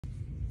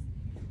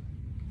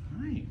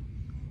Hi.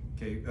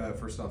 Okay,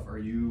 first off, are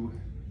you,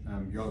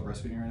 you're all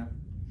breastfeeding right now?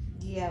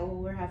 Yeah, well,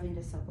 we're having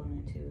to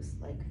supplement too,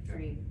 like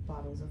 3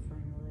 bottles of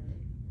formula.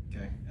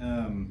 Okay.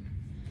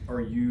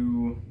 Are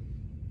you,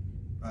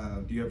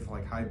 do you have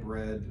like high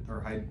bread or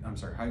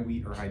high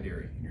wheat or high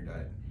dairy in your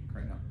diet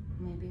right now?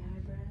 Maybe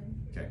high bread.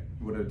 Okay.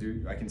 What I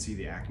do, I can see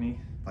the acne,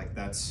 like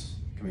that's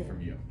coming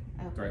from you.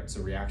 Okay. Right,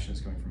 so reaction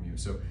is coming from you.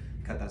 So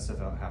cut that stuff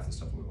out, half the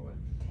stuff will go away.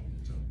 Okay.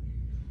 So,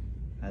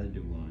 how to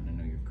do one? I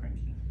know you're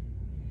cranky.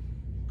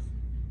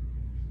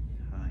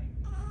 Hi.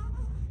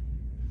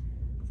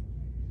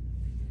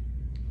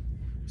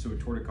 So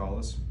with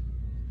torticollis,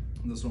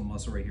 this little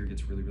muscle right here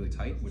gets really, really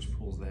tight, which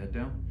pulls the head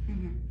down.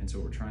 And so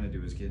what we're trying to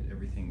do is get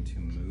everything to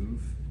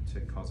move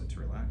to cause it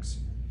to relax.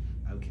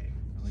 Okay,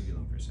 I'll leave you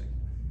alone for a second.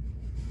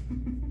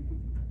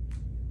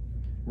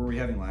 Were we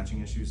having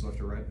latching issues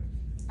left or right?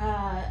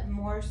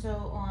 More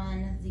so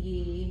on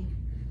the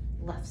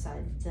left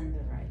side than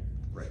the right.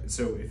 Right,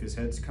 so if his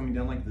head's coming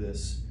down like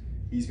this,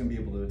 he's gonna be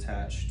able to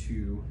attach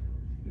to,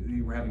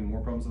 you were having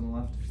more problems on the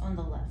left? On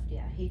the left,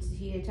 yeah.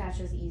 He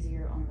attaches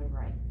easier on the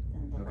right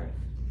than the left.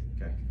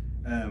 Okay.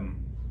 I'm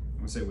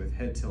gonna say with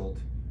head tilt,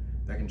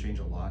 that can change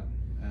a lot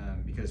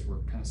because we're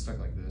kind of stuck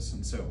like this,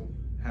 and so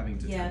having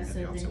to turn your head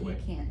the opposite way. Yeah,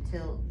 so then he can't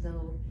tilt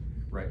though.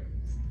 Right.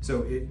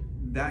 So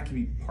that can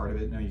be part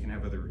of it. Now you can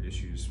have other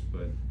issues,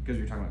 but because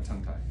you're talking about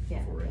tongue tie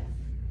before, right?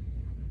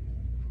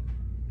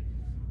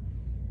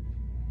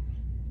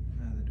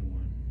 The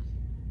door.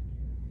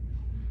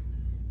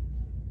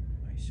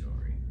 I'm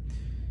sorry.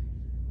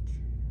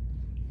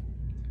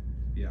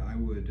 Yeah, I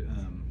would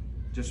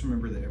just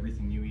remember that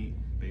everything you eat,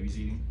 baby's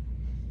eating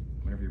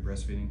whenever you're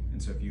breastfeeding.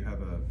 And so if you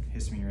have a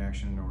histamine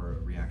reaction or a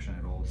reaction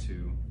at all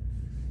to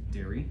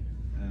dairy,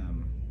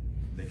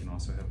 they can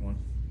also have one.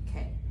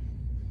 Okay.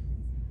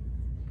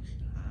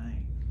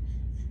 Hi.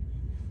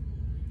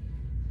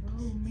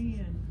 Oh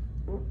man.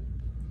 Oh,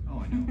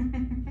 I know.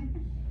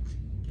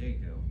 There you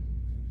go.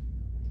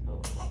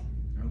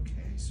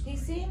 Okay. He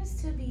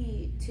seems to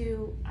be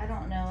too, I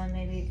don't know, and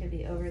maybe it could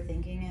be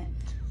overthinking it,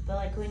 but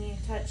like when you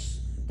touch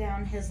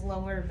down his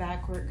lower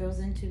back where it goes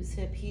into his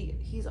hip,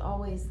 he's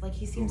always like,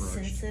 he seems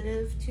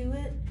sensitive to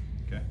it.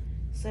 Okay.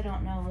 So I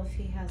don't know if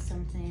he has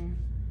something.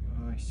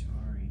 Oh, I'm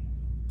sorry.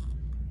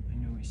 I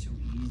know it's so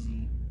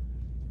easy.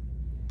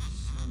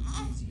 So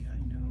easy, I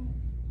know.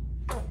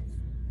 Okay.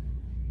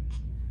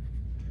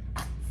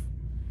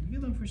 You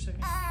alone for a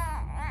second?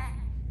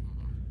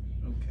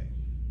 Okay.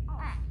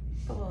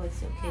 Oh,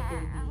 it's okay,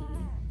 baby.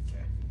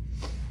 Okay.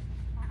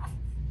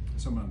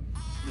 So I'm gonna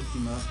lift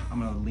him up. I'm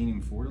gonna lean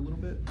him forward a little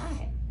bit.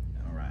 Okay.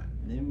 All right.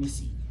 Let me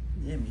see.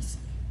 Let me see.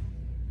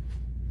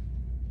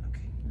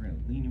 Okay. We're gonna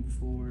lean him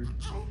forward.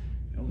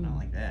 No, not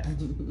like that.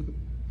 Just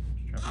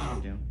drop the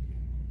head down.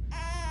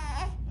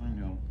 I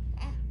know.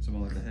 So I'm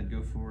gonna let the head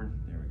go forward.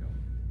 There we go.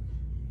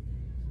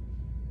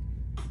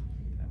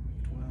 That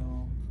moved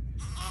well.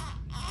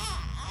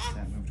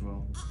 That moved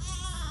well.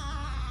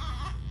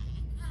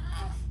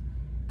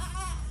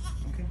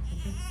 Okay,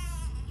 okay.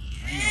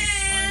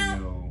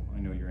 I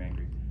know you're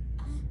angry.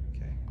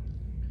 Okay.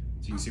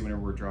 So you see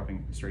whenever we're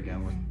dropping straight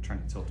down, we're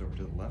trying to tilt over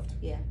to the left?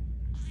 Yeah.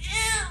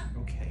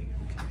 Okay,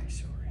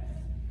 sorry.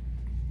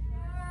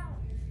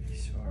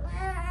 Sorry. I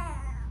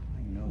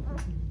know.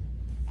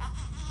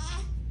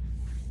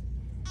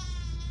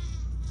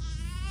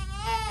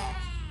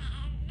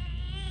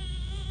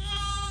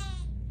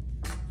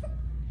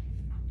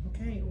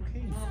 Okay.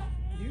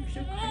 You're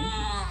so crazy.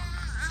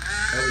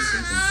 I was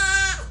sleeping.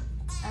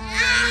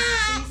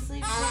 He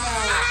sleeps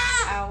about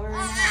an hour and a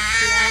half,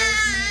 2 hours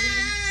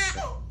maybe.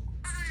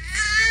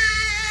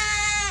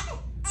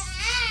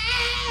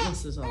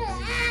 This is all day now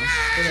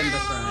for them to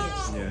cry.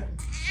 Yeah.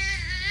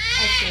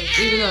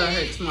 Even though it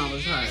hurts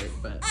Mama's heart,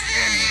 but.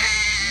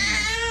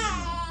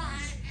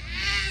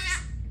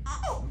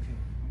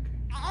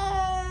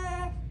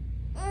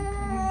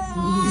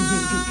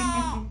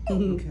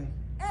 Okay.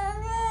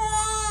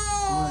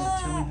 What?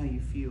 Tell me how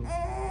you feel.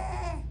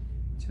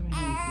 Tell me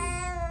how you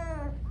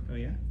feel. Oh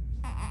yeah?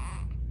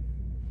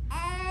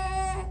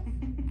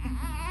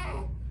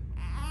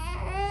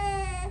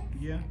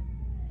 Yeah.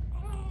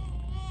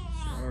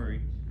 Sorry.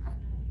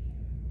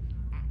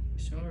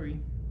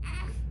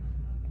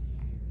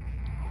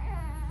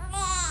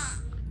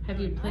 Have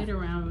you played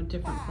around with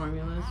different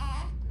formulas?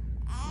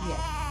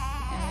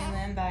 Yeah. And we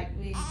went back,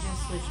 we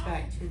just switched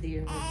back to the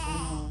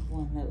original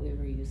one that we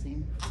were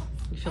using.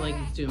 You feel like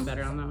he's doing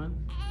better on that one?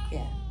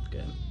 Yeah.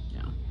 Good.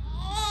 Yeah.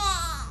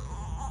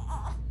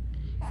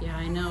 Yeah,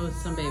 I know with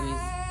some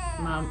babies,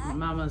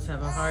 mamas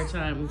have a hard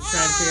time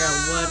trying to figure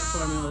out what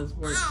formulas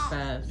work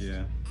best.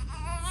 Yeah.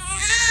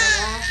 The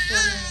last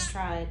one we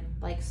tried,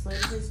 like,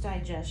 slowed his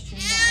digestion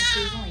down. Like, he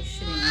was only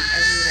shitting like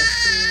every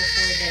 3 or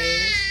 4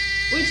 days.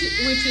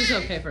 Which is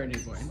okay for a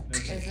newborn.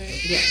 Okay. Is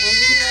it? Yeah. Well,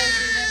 he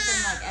went from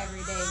like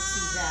every day to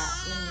that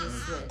when we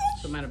switched.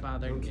 So it might have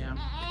bothered, yeah.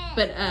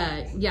 But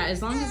yeah, as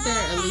long as they're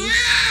at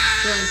least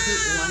going poop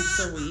once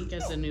a week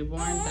as a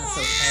newborn, that's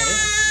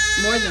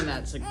okay. More than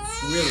that's like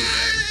really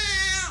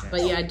good.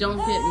 But yeah, don't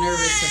get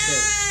nervous if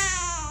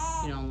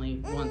it's only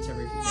once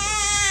every few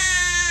days.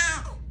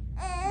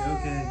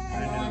 okay.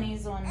 And the one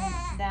he's on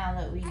now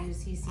that we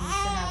use, he seems to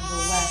have the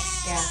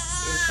less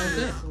gas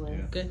issues good. with.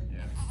 Yeah. Good.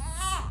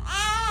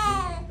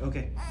 Yeah.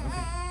 Okay.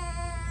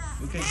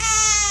 Okay.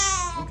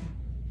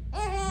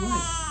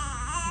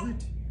 What?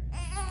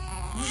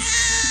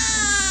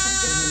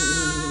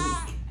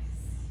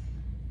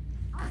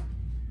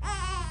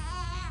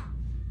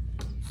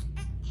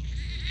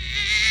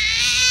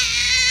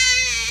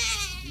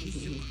 He's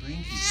so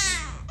cranky.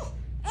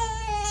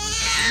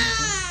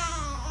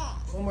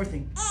 One more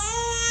thing.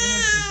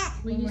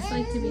 We just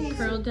like to be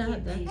curled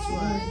out, that's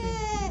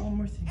why. One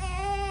more thing.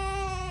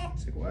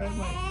 It's like, why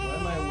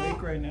am I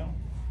awake right now?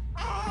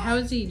 How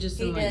is he just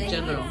in like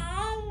general?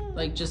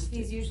 Like just,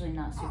 He's usually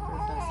not super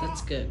fussy.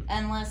 that's good.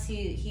 Unless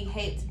he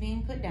hates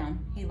being put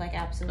down. He like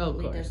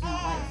absolutely course. does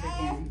not like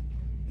freaking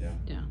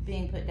Yeah.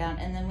 being put down.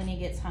 And then when he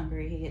gets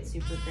hungry, he gets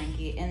super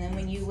cranky. And then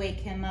when you wake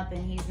him up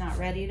and he's not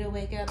ready to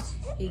wake up,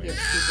 he gets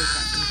super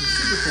cranky.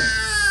 Super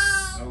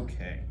cranky.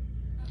 Okay.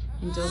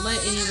 And don't let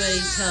anybody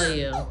tell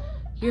you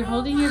you're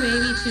holding your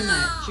baby too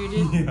much. You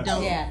just Yeah.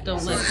 don't Yeah.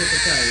 don't let people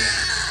tell you.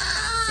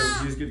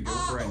 So he's good to go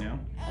for right now.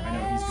 I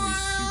know he's gonna be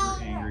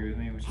super angry with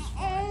me, which is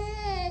fine.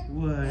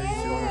 What?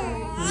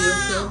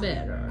 You'll feel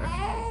better.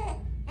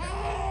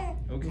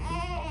 Okay. Okay.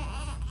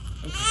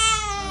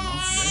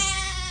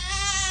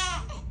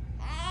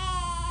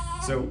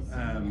 So,